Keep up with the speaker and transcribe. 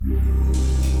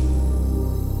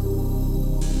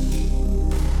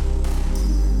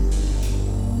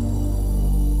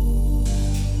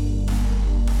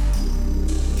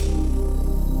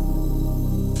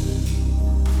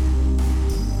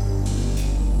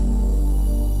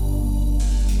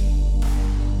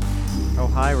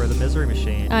Hi, we're the Misery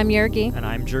Machine. I'm Yergi. And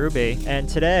I'm Drewby. And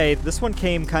today, this one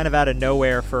came kind of out of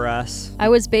nowhere for us. I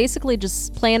was basically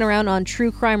just playing around on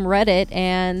True Crime Reddit,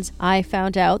 and I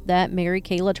found out that Mary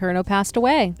Kay Letourneau passed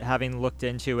away. Having looked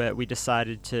into it, we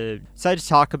decided to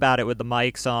talk about it with the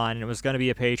mics on, and it was going to be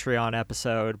a Patreon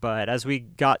episode, but as we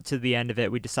got to the end of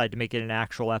it, we decided to make it an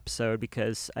actual episode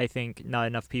because I think not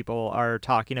enough people are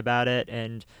talking about it,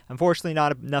 and unfortunately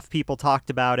not enough people talked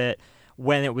about it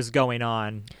when it was going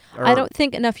on. I don't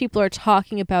think enough people are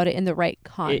talking about it in the right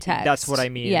context. That's what I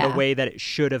mean. Yeah. The way that it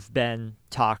should have been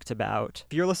talked about.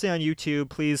 If you're listening on YouTube,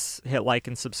 please hit like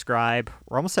and subscribe.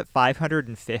 We're almost at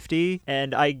 550,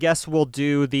 and I guess we'll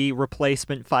do the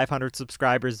replacement 500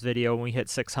 subscribers video when we hit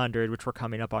 600, which we're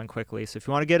coming up on quickly. So if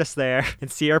you want to get us there and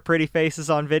see our pretty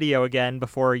faces on video again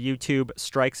before YouTube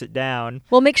strikes it down.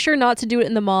 We'll make sure not to do it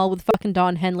in the mall with fucking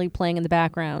Don Henley playing in the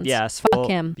background. Yes. Fuck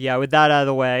him. Yeah, with that out of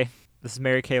the way, this is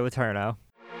Mary Kay Letourneau.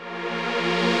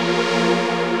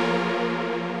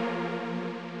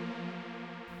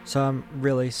 So I'm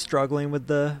really struggling with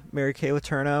the Mary Kay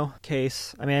Letourneau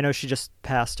case. I mean, I know she just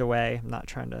passed away. I'm not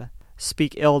trying to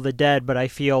speak ill of the dead, but I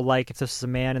feel like if this was a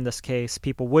man in this case,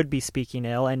 people would be speaking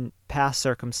ill, and past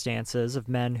circumstances of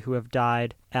men who have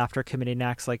died after committing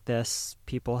acts like this,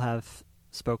 people have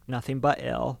spoke nothing but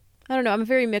ill. I don't know. I'm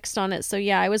very mixed on it. So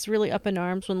yeah, I was really up in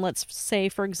arms when, let's say,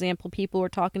 for example, people were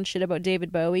talking shit about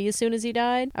David Bowie as soon as he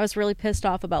died. I was really pissed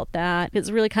off about that.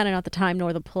 It's really kind of not the time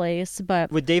nor the place.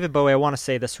 But with David Bowie, I want to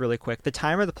say this really quick. The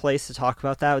time or the place to talk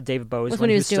about that with David Bowie was when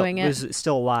he was doing it. Was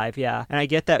still alive, yeah. And I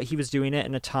get that he was doing it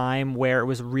in a time where it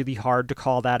was really hard to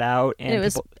call that out, and it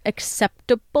was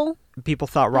acceptable. People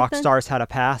thought rock stars had a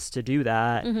pass to do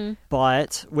that. Mm-hmm.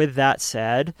 But with that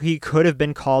said, he could have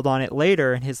been called on it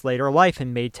later in his later life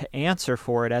and made to answer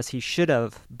for it as he should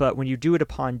have. But when you do it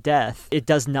upon death, it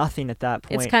does nothing at that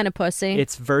point. It's kind of pussy.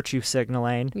 It's virtue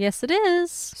signaling. Yes, it is.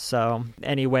 So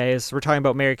anyways, we're talking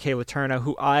about Mary Kay Letourneau,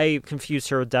 who I confused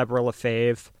her with Deborah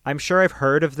LaFave. I'm sure I've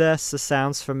heard of this. This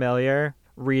sounds familiar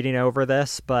reading over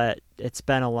this, but it's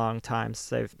been a long time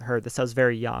since I've heard this. I was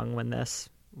very young when this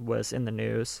was in the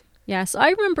news. Yes, I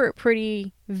remember it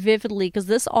pretty vividly because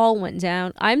this all went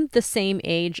down. I'm the same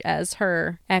age as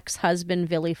her ex-husband,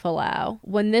 Villy Falau.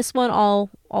 When this went all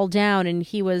down and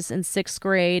he was in 6th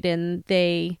grade and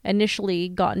they initially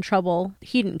got in trouble,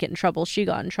 he didn't get in trouble, she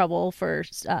got in trouble for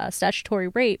statutory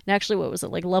rape. And actually, what was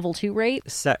it, like level 2 rape?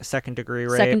 Second degree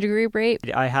rape. Second degree rape.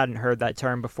 I hadn't heard that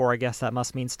term before. I guess that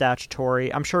must mean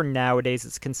statutory. I'm sure nowadays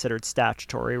it's considered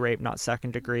statutory rape, not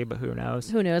second degree, but who knows?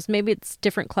 Who knows? Maybe it's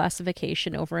different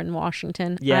classification over in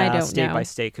Washington. Yeah, I don't know. State by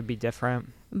state could be different.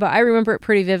 But I remember it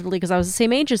pretty vividly because I was the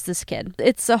same age as this kid.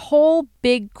 It's a whole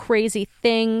big crazy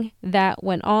thing that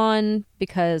went on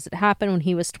because it happened when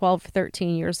he was 12 or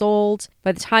 13 years old.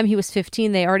 By the time he was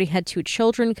 15, they already had 2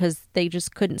 children because they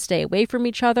just couldn't stay away from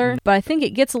each other. But I think it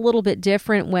gets a little bit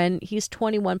different when he's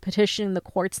 21 petitioning the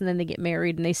courts and then they get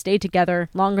married and they stay together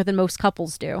longer than most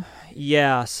couples do.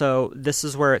 Yeah, so this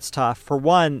is where it's tough. For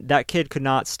one, that kid could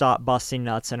not stop busting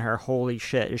nuts in her. Holy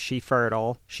shit, is she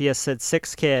fertile. She has said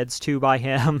 6 kids, 2 by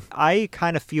him. I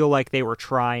kind of feel like they were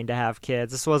trying to have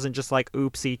kids. This wasn't just like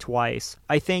oopsie twice.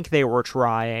 I think they were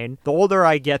trying. The older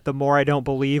I get, the more I don't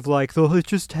believe like, oh, it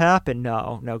just happened.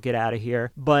 No, get out of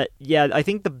here. But yeah, I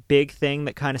think the big thing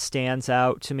that kind of stands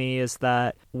out to me is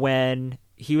that when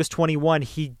he was 21,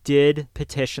 he did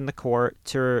petition the court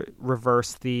to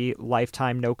reverse the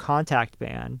lifetime no contact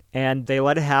ban. And they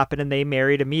let it happen and they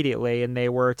married immediately. And they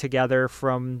were together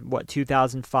from,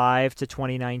 2005 to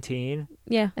 2019?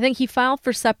 Yeah. I think he filed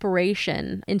for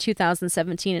separation in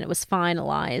 2017 and it was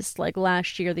finalized like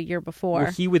last year, the year before.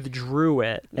 Well, he withdrew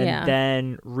it and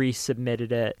then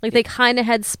resubmitted it. Like they kind of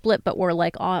had split, but were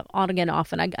like on again,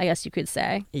 off, and I guess you could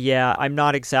say. Yeah, I'm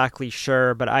not exactly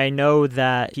sure, but I know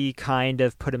that he kind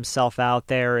of put himself out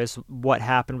there as what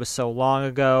happened was so long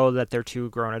ago, that they're 2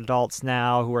 grown adults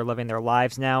now who are living their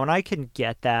lives now, and I can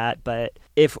get that, but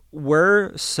if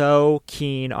we're so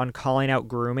keen on calling out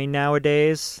grooming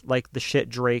nowadays, like the shit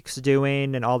Drake's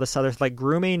doing and all this other, like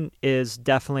grooming is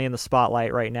definitely in the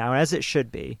spotlight right now, as it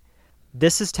should be.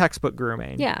 This is textbook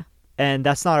grooming. Yeah. And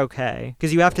that's not okay.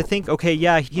 Because you have to think, okay,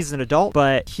 yeah, he's an adult,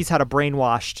 but he's had a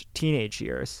brainwashed teenage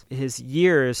years. His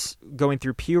years going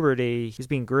through puberty, he's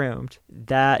being groomed.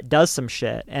 That does some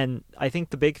shit. And I think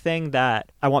the big thing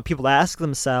that I want people to ask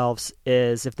themselves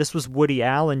is, if this was Woody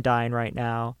Allen dying right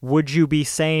now, would you be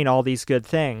saying all these good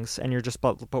things? And you're just,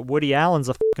 but Woody Allen's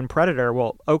a fucking predator.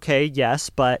 Well, okay,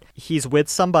 yes, but he's with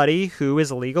somebody who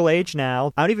is a legal age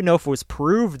now. I don't even know if it was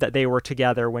proved that they were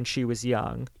together when she was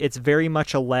young. It's very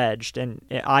much alleged, and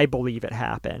I believe it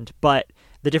happened. But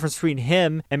The difference between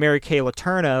him and Mary Kay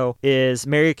Letourneau is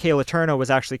Mary Kay Letourneau was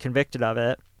actually convicted of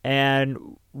it. And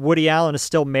Woody Allen is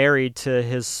still married to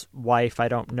his wife. I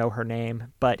don't know her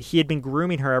name, but he had been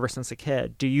grooming her ever since a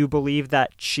kid. Do you believe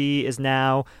that she is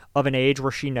now of an age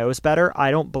where she knows better?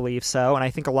 I don't believe so. And I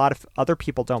think a lot of other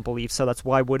people don't believe so. That's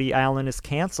why Woody Allen is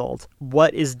canceled.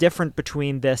 What is different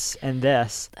between this and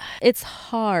this? It's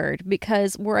hard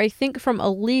because where I think from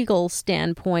a legal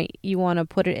standpoint you want to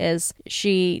put it is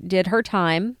she did her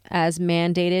time as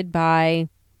mandated by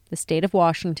the state of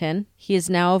Washington. He is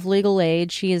now of legal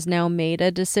age. She has now made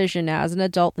a decision as an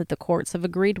adult that the courts have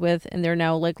agreed with, and they're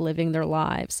now living their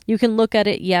lives. You can look at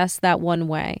it, yes, that one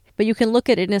way, but you can look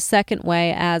at it in a second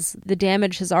way as the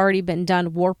damage has already been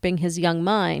done warping his young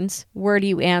mind. Where do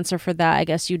you answer for that? I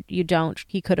guess you don't.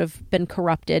 He could have been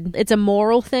corrupted. It's a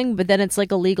moral thing, but then it's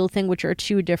like a legal thing, which are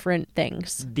two different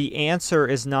things. The answer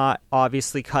is not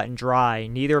obviously cut and dry.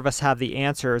 Neither of us have the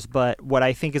answers, but what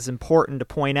I think is important to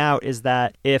point out is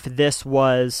that if this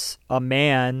was a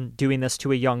man doing this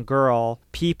to a young girl,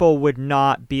 people would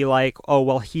not be like, oh,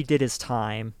 well, he did his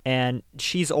time and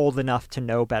she's old enough to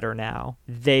know better now.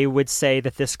 They would say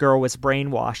that this girl was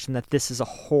brainwashed and that this is a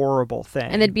horrible thing.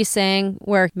 And they'd be saying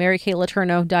where Mary Kay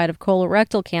Letourneau died of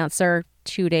colorectal cancer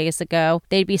 2 days ago,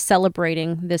 they'd be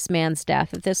celebrating this man's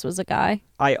death if this was a guy.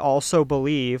 I also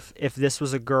believe if this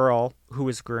was a girl who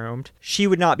was groomed, she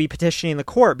would not be petitioning the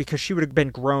court because she would have been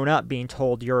grown up being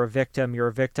told, you're a victim,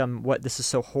 what, this is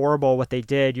so horrible what they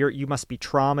did, you must be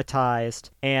traumatized.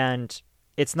 And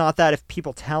it's not that if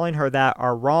people telling her that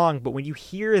are wrong, but when you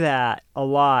hear that a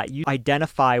lot, you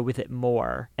identify with it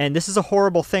more. And this is a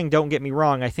horrible thing, don't get me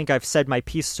wrong. I think I've said my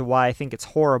piece to why I think it's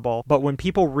horrible. But when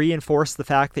people reinforce the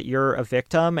fact that you're a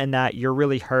victim and that you're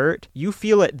really hurt, you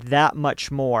feel it that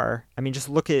much more. I mean, just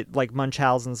look at like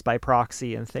Munchausen's by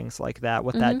proxy and things like that,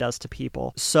 what that does to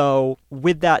people. So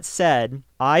with that said,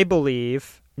 I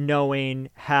believe, knowing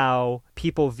how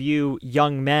people view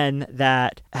young men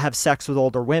that have sex with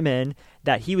older women,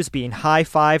 that he was being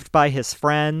high-fived by his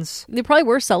friends. They probably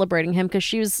were celebrating him because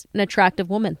she was an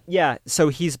attractive woman. Yeah, so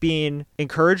he's being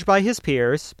encouraged by his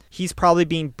peers. He's probably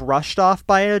being brushed off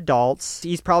by adults.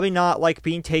 He's probably not like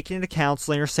being taken into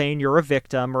counseling or saying you're a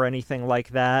victim or anything like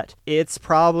that. It's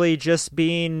probably just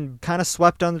being kind of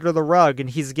swept under the rug,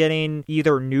 and he's getting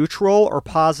either neutral or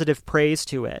positive praise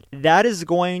to it. That is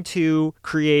going to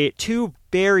create two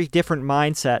very different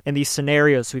mindset in these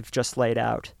scenarios we've just laid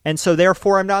out. And so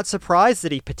therefore, I'm not surprised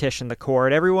that he petitioned the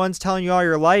court. Everyone's telling you all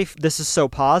your life, this is so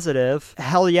positive.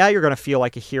 Hell yeah, you're going to feel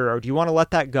like a hero. Do you want to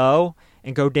let that go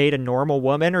and go date a normal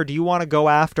woman? Or do you want to go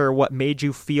after what made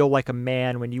you feel like a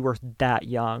man when you were that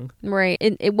young? Right.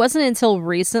 It wasn't until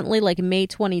recently, like May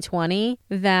 2020,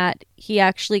 that he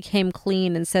actually came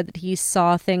clean and said that he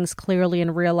saw things clearly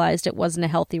and realized it wasn't a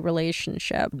healthy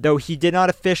relationship. Though he did not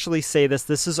officially say this.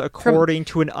 This is according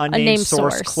to an unnamed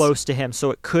source close to him.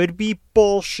 So it could be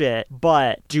bullshit,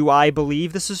 but do I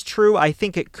believe this is true? I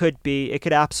think it could be. It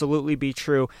could absolutely be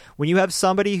true. When you have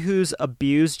somebody who's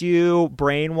abused you,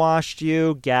 brainwashed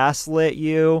you, gaslit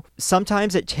you,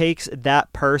 sometimes it takes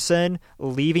that person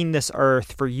leaving this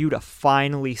earth for you to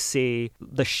finally see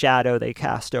the shadow they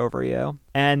cast over you.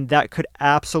 And that could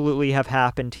absolutely have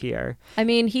happened here. I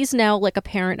mean, he's now like a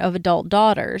parent of adult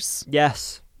daughters.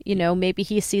 Yes. You know, maybe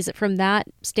he sees it from that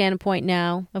standpoint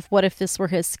now of what if this were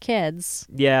his kids?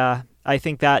 Yeah. I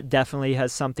think that definitely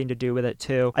has something to do with it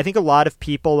too. I think a lot of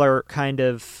people are kind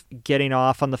of getting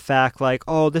off on the fact like,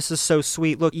 oh, this is so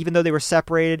sweet. Look, even though they were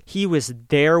separated, he was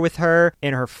there with her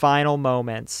in her final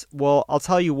moments. Well, I'll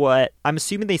tell you what, I'm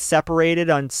assuming they separated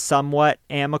on somewhat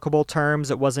amicable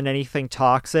terms. It wasn't anything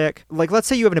toxic. Like, let's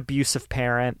say you have an abusive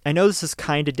parent. I know this is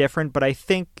kind of different, but I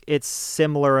think it's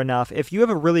similar enough. If you have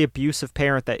a really abusive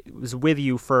parent that was with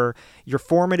you for your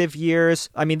formative years,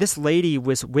 I mean, this lady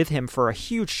was with him for a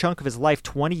huge chunk of his life,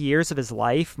 20 years of his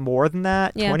life, more than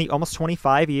that, yeah. Almost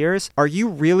 25 years. Are you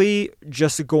really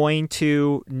just going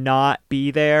to not be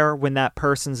there when that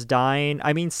person's dying?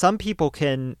 I mean, some people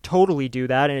can totally do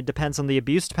that, and it depends on the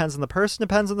abuse, depends on the person,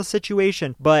 depends on the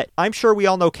situation. But I'm sure we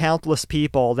all know countless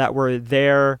people that were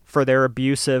there for their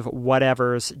abusive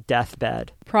whatever's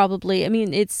deathbed. Probably. I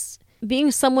mean, it's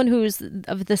being someone who's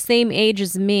of the same age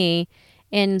as me,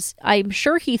 and I'm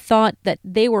sure he thought that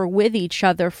they were with each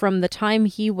other from the time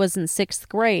he was in 6th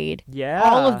grade. Yeah.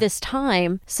 All of this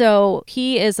time. So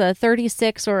he is a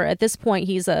 36, or at this point,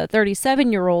 he's a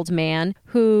 37-year-old man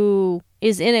who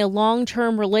is in a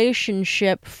long-term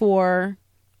relationship for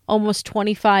almost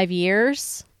 25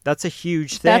 years. That's a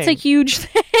huge thing. That's a huge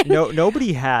thing.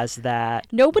 Nobody has that.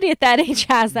 Nobody at that age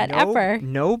has that ever.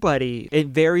 Nobody.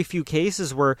 In very few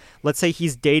cases where, let's say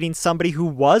he's dating somebody who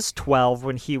was 12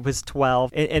 when he was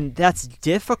 12, and that's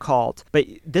difficult. But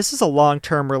this is a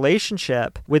long-term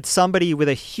relationship with somebody with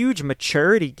a huge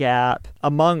maturity gap,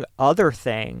 among other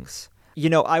things.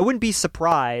 I wouldn't be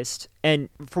surprised, and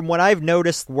from what I've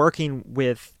noticed working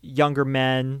with younger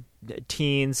men,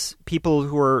 teens, people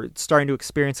who are starting to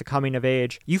experience a coming of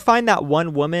age, you find that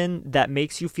one woman that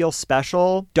makes you feel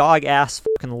special, dog ass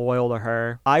fucking loyal to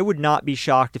her. I would not be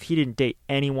shocked if he didn't date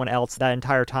anyone else that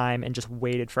entire time and just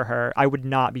waited for her. I would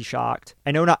not be shocked. I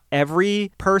know not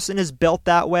every person is built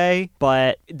that way,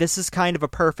 but this is kind of a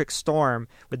perfect storm.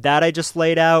 With that I just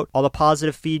laid out, all the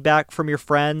positive feedback from your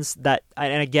friends,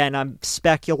 and again, I'm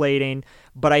speculating,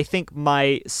 but I think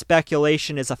my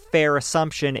speculation is a fair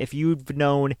assumption. If you've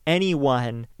known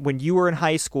anyone when you were in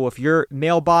high school, if you're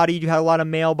male-bodied, you had a lot of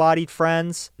male-bodied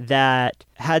friends that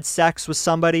had sex with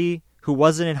somebody who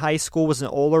wasn't in high school, was an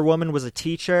older woman, was a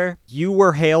teacher, you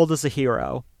were hailed as a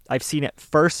hero. I've seen it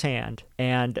firsthand.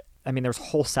 And I mean, there's a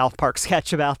whole South Park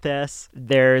sketch about this.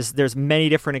 There's many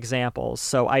different examples.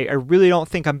 So I really don't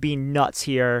think I'm being nuts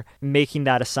here making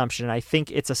that assumption. I think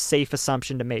it's a safe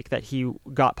assumption to make that he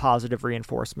got positive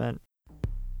reinforcement.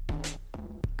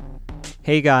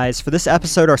 Hey guys, for this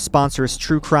episode, our sponsor is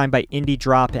True Crime by Indie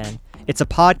Drop-In. It's a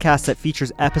podcast that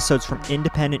features episodes from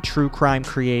independent true crime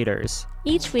creators.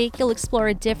 Each week, you'll explore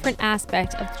a different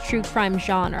aspect of the true crime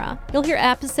genre. You'll hear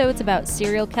episodes about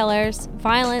serial killers,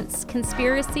 violence,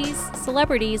 conspiracies,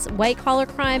 celebrities, white-collar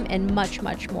crime, and much,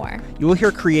 much more. You will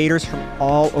hear creators from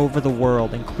all over the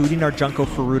world, including our Junko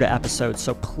Furuta episodes,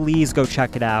 so please go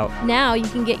check it out. Now you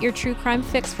can get your true crime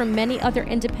fix from many other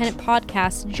independent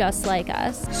podcasts just like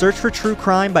us. Search for True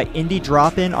Crime by Indie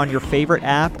Drop-In on your favorite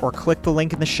app or click the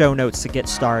link in the show notes to get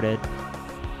started.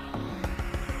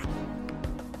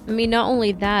 I mean, not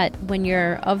only that, when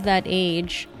you're of that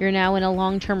age, you're now in a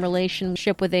long-term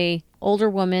relationship with a older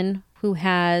woman who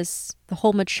has the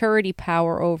whole maturity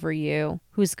power over you,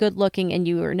 who's good looking, and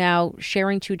you are now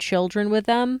sharing 2 children with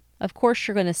them. Of course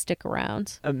you're going to stick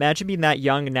around. Imagine being that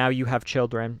young and now you have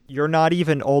children. You're not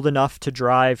even old enough to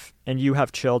drive and you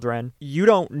have children. You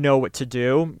don't know what to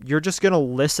do. You're just going to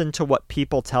listen to what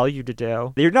people tell you to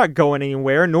do. You're not going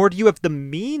anywhere, nor do you have the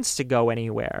means to go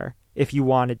anywhere if you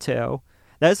wanted to.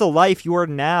 That is a life you are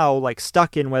now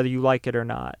stuck in, whether you like it or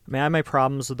not. I mean, I have my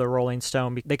problems with the Rolling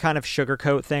Stone. They kind of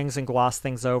sugarcoat things and gloss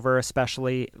things over,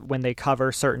 especially when they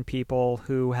cover certain people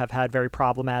who have had very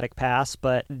problematic pasts.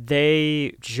 But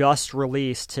they just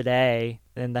released today,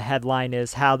 and the headline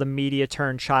is How the Media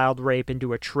Turned Child Rape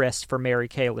into a Tryst for Mary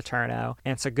Kay Letourneau.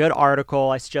 And it's a good article.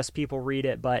 I suggest people read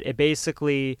it, but it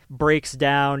basically breaks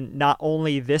down not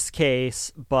only this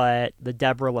case, but the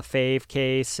Deborah LaFave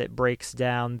case. It breaks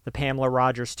down the Pamela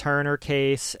Rogers Turner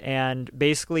case, and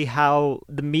basically how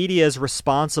the media is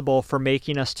responsible for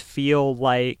making us feel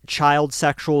like child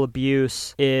sexual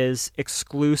abuse is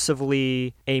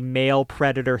exclusively a male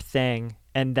predator thing,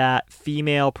 and that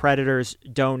female predators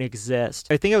don't exist.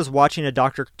 I think I was watching a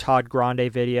Dr. Todd Grande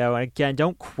video, and again,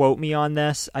 don't quote me on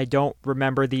this. I don't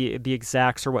remember the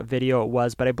exacts or what video it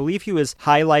was, but I believe he was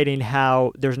highlighting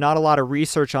how there's not a lot of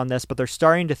research on this, but they're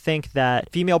starting to think that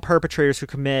female perpetrators who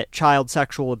commit child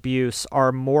sexual abuse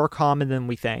are more common than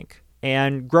we think.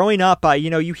 And growing up,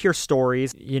 you hear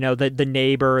stories, the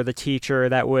neighbor or the teacher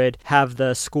that would have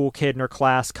the school kid in her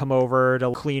class come over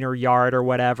to clean her yard or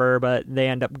whatever, but they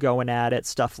end up going at it,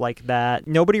 stuff like that.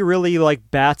 Nobody really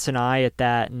bats an eye at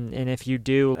that. And if you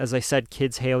do, as I said,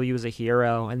 kids hail you as a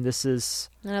hero. And this is...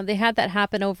 They had that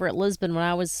happen over at Lisbon when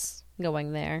I was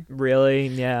going there. Really?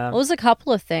 Yeah. It was a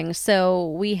couple of things. So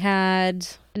we had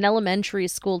an elementary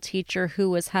school teacher who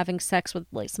was having sex with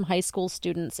some high school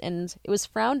students, and it was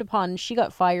frowned upon. She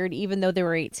got fired even though they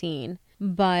were 18.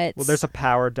 But well, there's a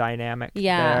power dynamic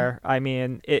yeah. there. I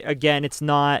mean, it's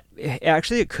not...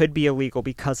 Actually, it could be illegal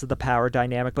because of the power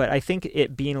dynamic, but I think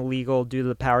it being illegal due to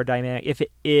the power dynamic, if it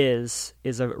is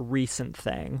a recent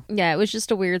thing. Yeah, it was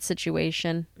just a weird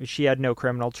situation. She had no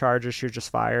criminal charges. She was just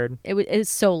fired. It was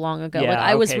so long ago. Yeah,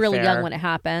 I was okay, really fair. young when it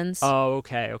happened. Oh,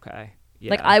 okay.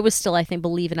 Yeah. I was still, I think,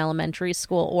 believe in elementary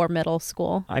school or middle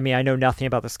school. I mean, I know nothing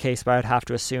about this case, but I'd have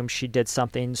to assume she did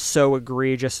something so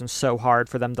egregious and so hard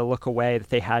for them to look away that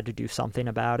they had to do something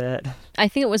about it. I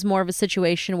think it was more of a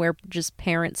situation where just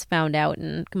parents found out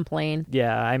and complained.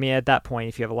 Yeah, I mean, at that point,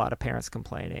 if you have a lot of parents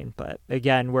complaining. But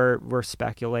again, we're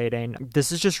speculating.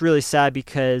 This is just really sad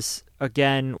because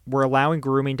again, we're allowing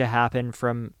grooming to happen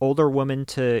from older women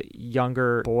to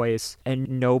younger boys, and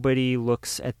nobody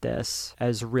looks at this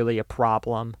as really a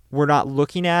problem. We're not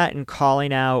looking at and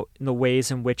calling out the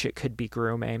ways in which it could be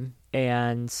grooming.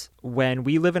 And when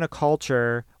we live in a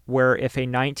culture where if a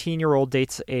 19-year-old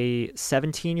dates a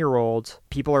 17-year-old,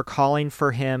 people are calling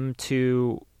for him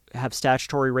to have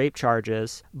statutory rape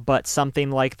charges, but something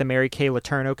like the Mary Kay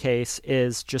Letourneau case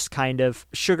is just kind of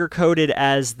sugar-coated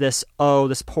as this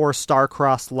poor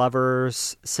star-crossed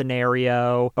lovers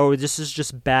scenario. Oh, this is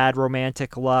just bad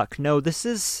romantic luck. No, this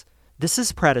is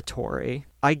predatory.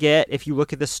 I get if you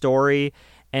look at the story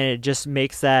and it just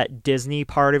makes that Disney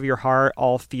part of your heart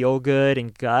all feel good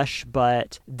and gush,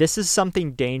 but this is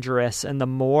something dangerous, and the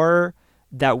more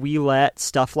that we let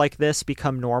stuff like this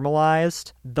become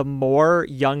normalized, the more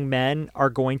young men are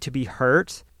going to be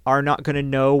hurt, are not going to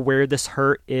know where this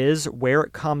hurt is, where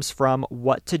it comes from,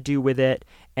 what to do with it,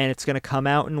 and it's going to come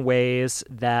out in ways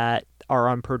that are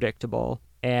unpredictable.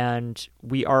 And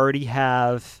we already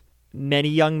have many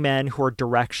young men who are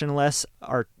directionless,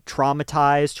 are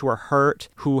traumatized, who are hurt,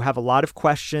 who have a lot of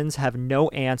questions, have no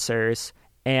answers,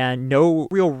 and no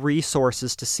real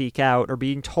resources to seek out, or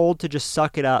being told to just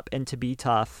suck it up and to be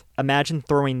tough. Imagine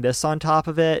throwing this on top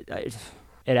of it.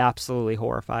 It absolutely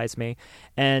horrifies me.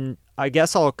 And I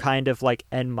guess I'll kind of like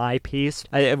end my piece.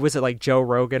 Was it like Joe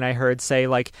Rogan I heard say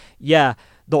like, yeah,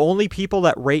 the only people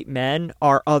that rape men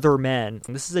are other men.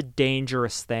 This is a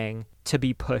dangerous thing to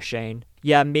be pushing.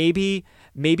 Yeah, maybe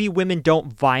women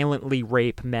don't violently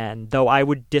rape men, though I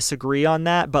would disagree on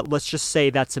that, but let's just say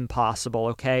that's impossible,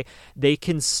 okay? They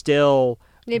can still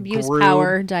abuse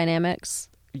power dynamics.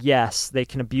 Yes, they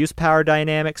can abuse power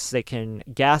dynamics, they can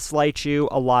gaslight you,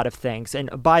 a lot of things. And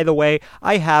by the way,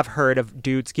 I have heard of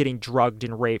dudes getting drugged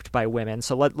and raped by women,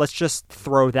 so let's just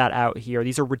throw that out here.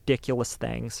 These are ridiculous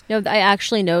things. No, I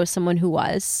actually know someone who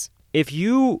was. If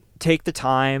you take the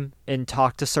time and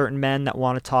talk to certain men that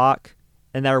want to talk,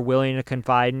 and that are willing to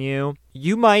confide in you,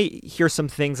 you might hear some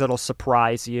things that'll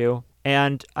surprise you.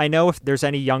 And I know if there's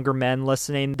any younger men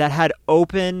listening that had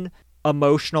open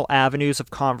emotional avenues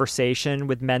of conversation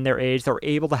with men their age, that were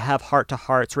able to have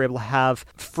heart-to-hearts, were able to have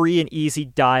free and easy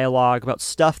dialogue about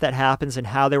stuff that happens and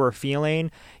how they were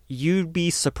feeling, you'd be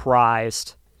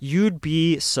surprised. You'd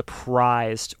be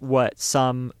surprised what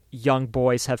some young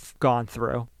boys have gone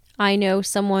through. I know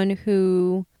someone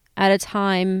who, at a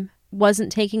time,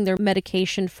 wasn't taking their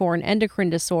medication for an endocrine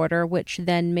disorder, which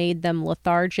then made them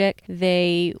lethargic.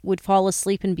 They would fall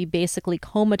asleep and be basically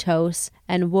comatose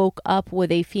and woke up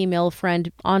with a female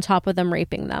friend on top of them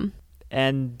raping them.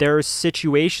 And there's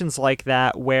situations like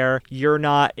that where you're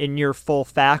not in your full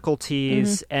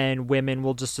faculties, and women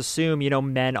will just assume,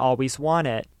 men always want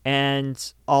it.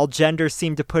 And all genders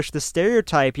seem to push the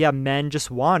stereotype, yeah, men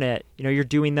just want it. You're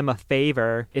doing them a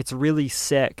favor. It's really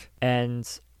sick. And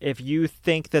if you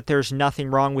think that there's nothing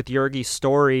wrong with Yergi's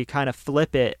story, kind of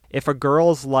flip it. If a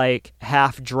girl's like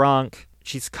half drunk,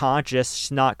 she's conscious,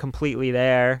 she's not completely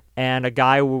there, and a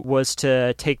guy was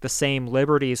to take the same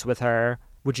liberties with her,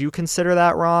 would you consider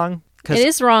that wrong? It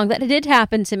is wrong. That did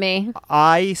happen to me.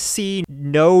 I see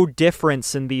no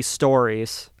difference in these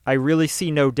stories. I really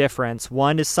see no difference.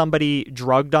 One is somebody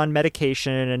drugged on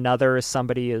medication, and another is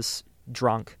somebody is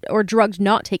drunk. Or drugged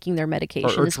not taking their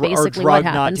medication is basically what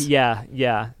happens.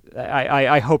 Yeah.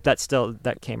 I hope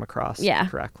that came across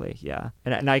correctly. Yeah.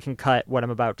 And I can cut what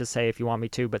I'm about to say if you want me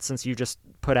to, but since you just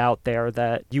put out there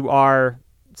that you are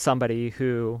somebody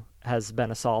who has been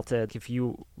assaulted, if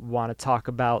you want to talk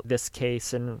about this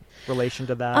case in relation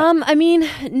to that. I mean,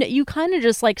 you kind of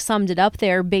just like summed it up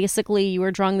there. Basically, you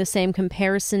were drawing the same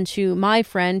comparison to my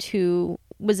friend who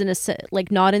was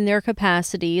not in their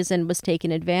capacities and was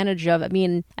taken advantage of. I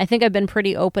mean, I think I've been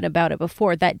pretty open about it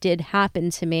before. That did happen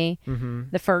to me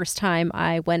the first time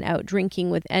I went out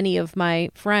drinking with any of my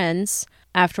friends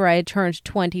after I had turned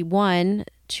 21.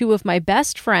 Two of my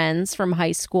best friends from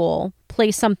high school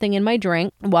placed something in my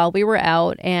drink while we were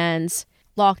out and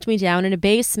locked me down in a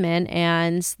basement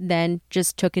and then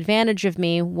just took advantage of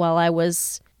me while I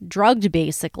was drugged,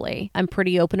 basically. I'm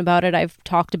pretty open about it. I've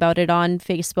talked about it on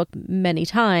Facebook many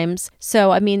times.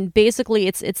 So, I mean, basically,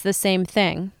 it's the same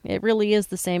thing. It really is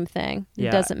the same thing.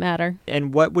 It doesn't matter.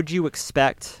 And what would you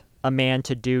expect a man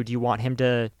to do? Do you want him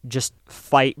to just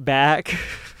fight back?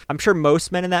 I'm sure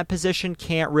most men in that position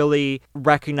can't really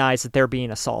recognize that they're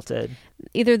being assaulted.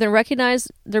 Either they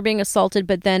recognize they're being assaulted,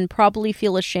 but then probably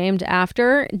feel ashamed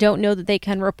after, don't know that they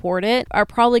can report it, are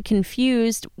probably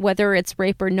confused whether it's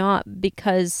rape or not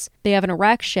because they have an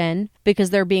erection because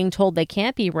they're being told they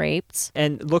can't be raped.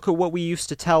 And look at what we used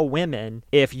to tell women.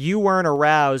 If you weren't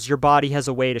aroused, your body has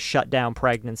a way to shut down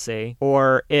pregnancy.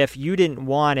 Or if you didn't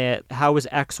want it, how was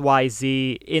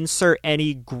XYZ? Insert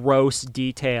any gross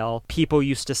detail people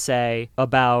used to say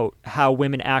about how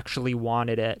women actually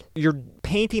wanted it. You're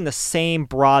painting the same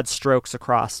broad strokes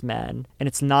across men, and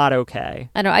it's not okay.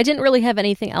 I know. I didn't really have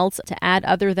anything else to add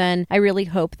other than I really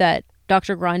hope that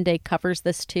Dr. Grande covers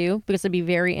this too, because I'd be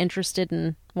very interested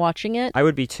in watching it. I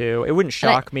would be too. It wouldn't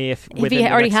shock me if he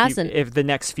already hasn't. If the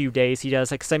next few days he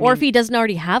does, like, or if he doesn't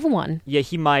already have one. Yeah,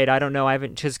 he might. I don't know. I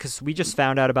haven't, because we just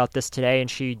found out about this today, and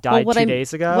she died 2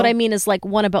 days ago. What I mean is like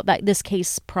one about this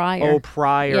case prior. Oh,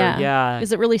 prior. Yeah.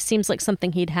 Because it really seems like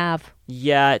something he'd have.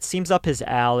 Yeah, it seems up his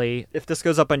alley. If this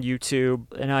goes up on YouTube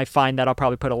and I find that, I'll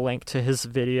probably put a link to his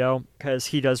video because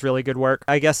he does really good work.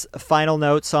 I guess final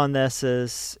notes on this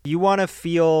is you want to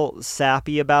feel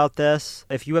sappy about this.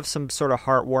 If you have some sort of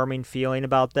heartwarming feeling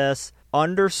about this,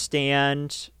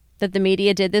 understand that the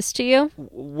media did this to you?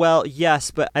 Well, yes,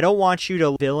 but I don't want you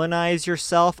to villainize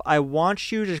yourself. I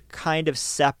want you to kind of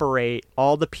separate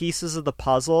all the pieces of the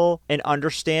puzzle and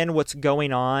understand what's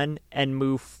going on and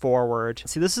move forward.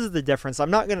 See, this is the difference.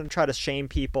 I'm not going to try to shame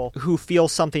people who feel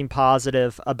something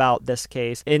positive about this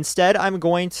case. Instead, I'm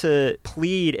going to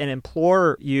plead and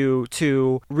implore you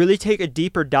to really take a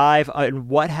deeper dive on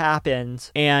what happened,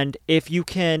 and if you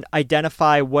can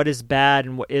identify what is bad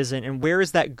and what isn't, and where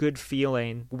is that good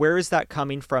feeling? Where is that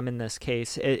coming from in this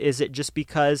case? Is it just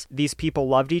because these people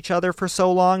loved each other for so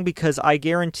long? Because I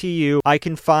guarantee you, I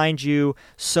can find you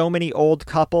so many old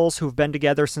couples who've been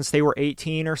together since they were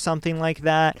 18 or something like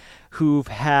that, who've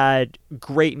had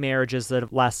great marriages that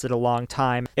have lasted a long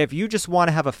time. If you just want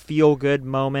to have a feel-good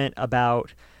moment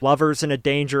about lovers in a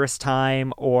dangerous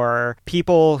time or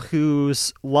people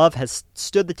whose love has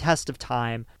stood the test of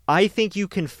time, I think you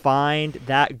can find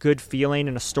that good feeling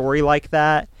in a story like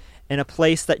that in a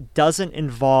place that doesn't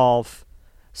involve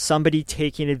somebody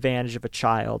taking advantage of a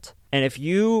child. And if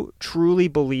you truly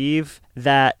believe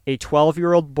that a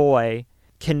 12-year-old boy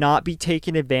cannot be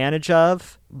taken advantage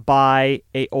of by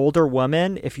an older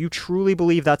woman, if you truly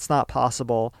believe that's not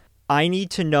possible, I need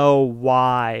to know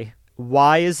why.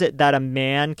 Why is it that a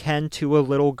man can to a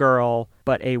little girl,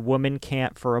 but a woman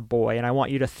can't for a boy? And I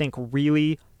want you to think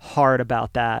really hard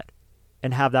about that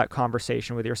and have that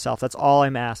conversation with yourself. That's all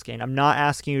I'm asking. I'm not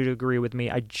asking you to agree with me.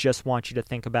 I just want you to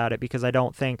think about it because I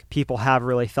don't think people have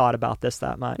really thought about this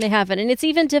that much. They haven't. And it's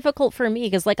even difficult for me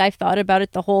because, like, I've thought about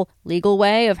it the whole legal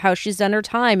way of how she's done her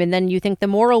time. And then you think the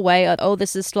moral way of, oh,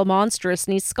 this is still monstrous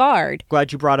and he's scarred.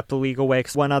 Glad you brought up the legal way.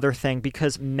 'Cause one other thing,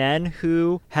 because men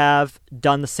who have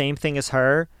done the same thing as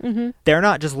her, they're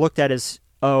not just looked at as,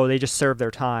 oh, they just served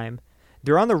their time.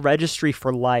 They're on the registry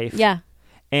for life. Yeah.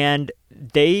 And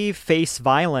they face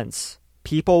violence.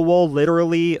 People will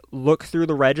literally look through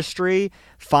the registry,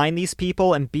 find these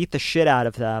people, and beat the shit out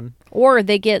of them. Or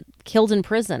they get killed in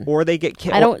prison. Or they get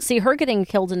killed. I don't see her getting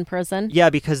killed in prison. Yeah,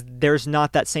 because there's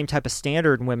not that same type of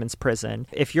standard in women's prison.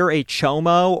 If you're a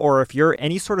chomo or if you're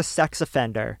any sort of sex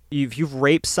offender, if you've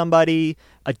raped somebody,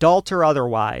 adult or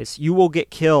otherwise, you will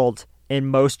get killed in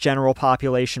most general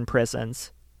population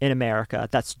prisons in America.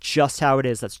 That's just how it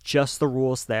is. That's just the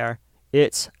rules there.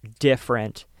 It's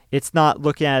different. It's not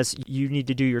looked as you need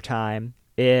to do your time.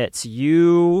 It's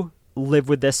you live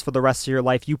with this for the rest of your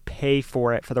life. You pay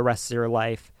for it for the rest of your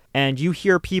life. And you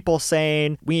hear people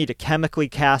saying, we need to chemically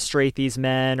castrate these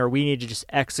men or we need to just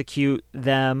execute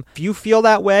them. If you feel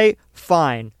that way,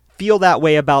 fine. Feel that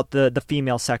way about the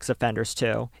female sex offenders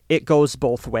too. It goes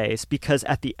both ways because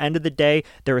at the end of the day,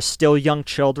 there are still young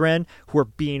children who are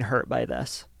being hurt by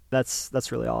this.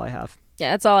 That's really all I have.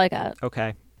 Yeah, that's all I got.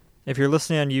 Okay. If you're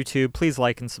listening on YouTube, please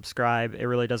like and subscribe. It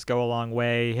really does go a long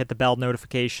way. Hit the bell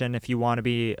notification if you want to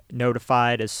be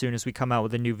notified as soon as we come out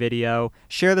with a new video.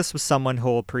 Share this with someone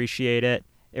who'll appreciate it.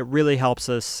 It really helps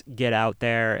us get out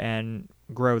there and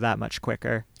grow that much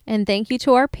quicker. And thank you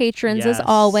to our patrons as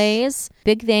always.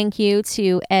 Big thank you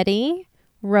to Eddie,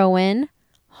 Rowan,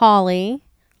 Holly,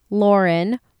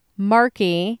 Lauren,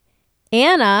 Marky,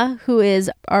 Anna, who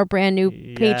is our brand new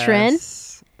patron.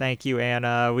 Thank you,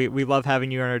 Anna. We love having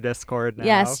you on our Discord now.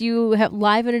 Yes, you have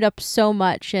livened it up so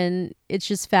much, and it's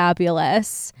just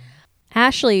fabulous.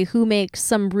 Ashley, who makes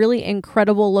some really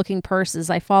incredible looking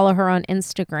purses. I follow her on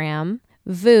Instagram.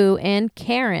 Vu and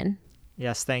Karen.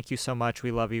 Yes, thank you so much. We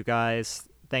love you guys.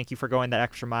 Thank you for going that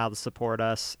extra mile to support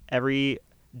us. Every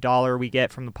dollar we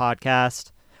get from the podcast,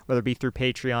 whether it be through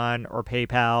Patreon or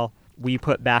PayPal, we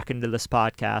put back into this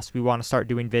podcast. We want to start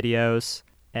doing videos.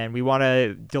 And we want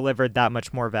to deliver that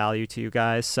much more value to you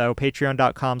guys. So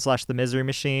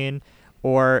patreon.com/themiserymachine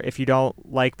Or if you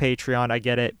don't like Patreon, I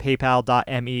get it,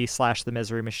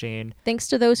 paypal.me/themiserymachine. Thanks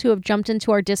to those who have jumped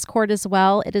into our Discord as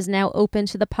well. It is now open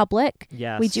to the public.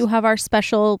 Yes. We do have our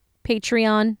special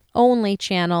Patreon only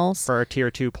channels. For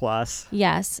Tier 2 Plus.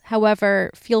 Yes.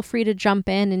 However, feel free to jump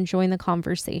in and join the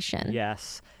conversation.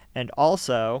 Yes. And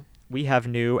also, we have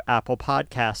new Apple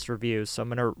Podcast reviews, so I'm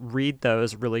going to read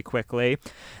those really quickly.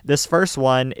 This first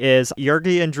one is,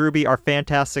 Yergi and Drewby are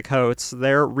fantastic hosts.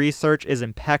 Their research is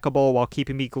impeccable while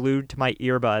keeping me glued to my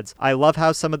earbuds. I love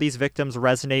how some of these victims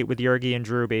resonate with Yergi and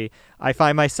Drewby. I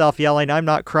find myself yelling, "I'm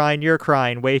not crying, you're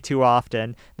crying," way too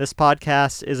often. This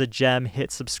podcast is a gem.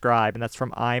 Hit subscribe. And that's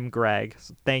from I'm Greg.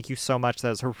 So thank you so much. That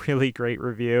was a really great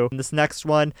review. And this next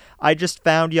one, I just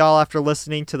found y'all after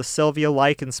listening to the Sylvia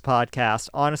Likens podcast.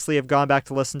 Honestly, I've gone back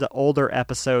to listen to older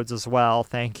episodes as well.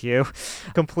 Thank you.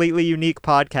 Completely unique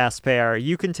podcast pair.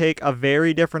 You can take a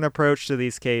very different approach to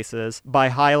these cases by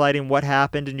highlighting what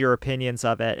happened and your opinions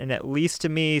of it. And at least to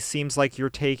me, seems like you're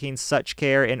taking such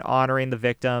care in honoring the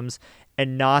victims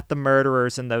and not the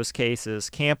murderers in those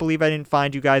cases. Can't believe I didn't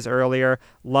find you guys earlier.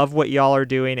 Love what y'all are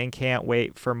doing and can't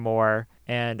wait for more.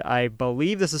 And I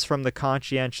believe this is from the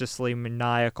Conscientiously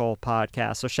Maniacal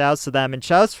podcast. So shouts to them, and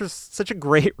shouts for such a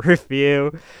great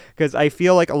review, because I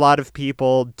feel like a lot of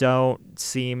people don't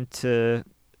seem to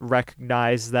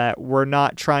recognize that we're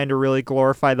not trying to really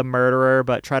glorify the murderer,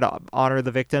 but try to honor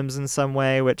the victims in some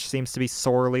way, which seems to be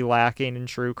sorely lacking in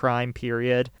true crime,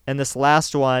 period. And this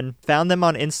last one, found them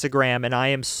on Instagram, and I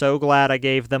am so glad I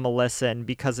gave them a listen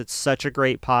because it's such a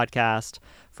great podcast.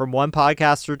 From one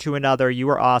podcaster to another, you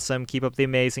are awesome. Keep up the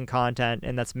amazing content.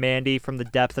 And that's Mandy from the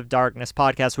Depth of Darkness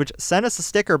podcast, which sent us a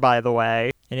sticker, by the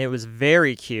way, and it was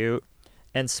very cute.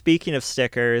 And speaking of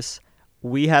stickers,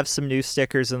 we have some new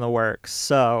stickers in the works,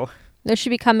 so Those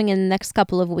should be coming in the next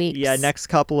couple of weeks. Yeah, next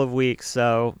couple of weeks,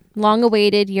 so long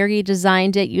awaited. Yergi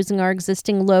designed it using our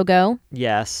existing logo.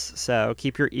 Yes, so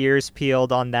keep your ears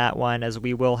peeled on that one, as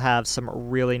we will have some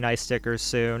really nice stickers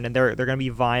soon, and they're going to be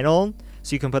vinyl,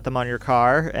 so you can put them on your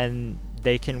car and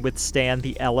they can withstand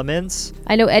the elements.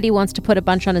 I know Eddie wants to put a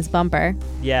bunch on his bumper.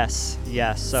 Yes.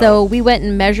 So we went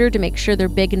and measured to make sure they're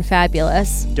big and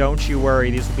fabulous. Don't you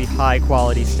worry, these will be high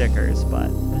quality stickers, but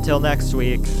until next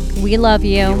week. We love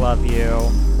you. We love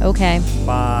you. Okay.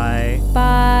 Bye.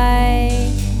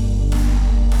 Bye.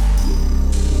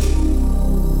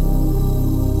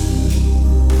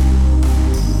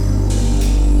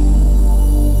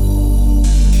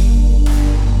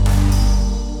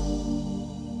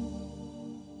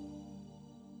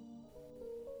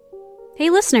 Hey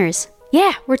listeners,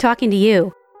 yeah, we're talking to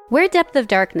you. We're Depth of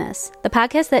Darkness, the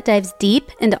podcast that dives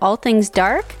deep into all things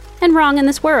dark and wrong in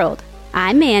this world.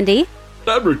 I'm Mandy.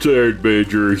 I'm retired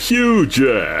Major Huge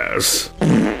Ass.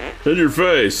 In your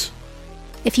face.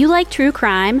 If you like true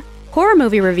crime, horror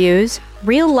movie reviews,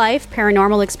 real-life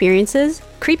paranormal experiences,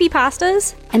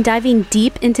 creepypastas, and diving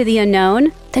deep into the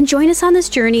unknown, then join us on this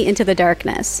journey into the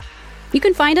darkness. You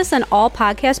can find us on all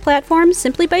podcast platforms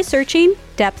simply by searching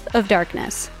Depth of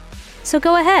Darkness. So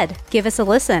go ahead, give us a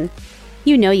listen.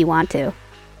 You know you want to.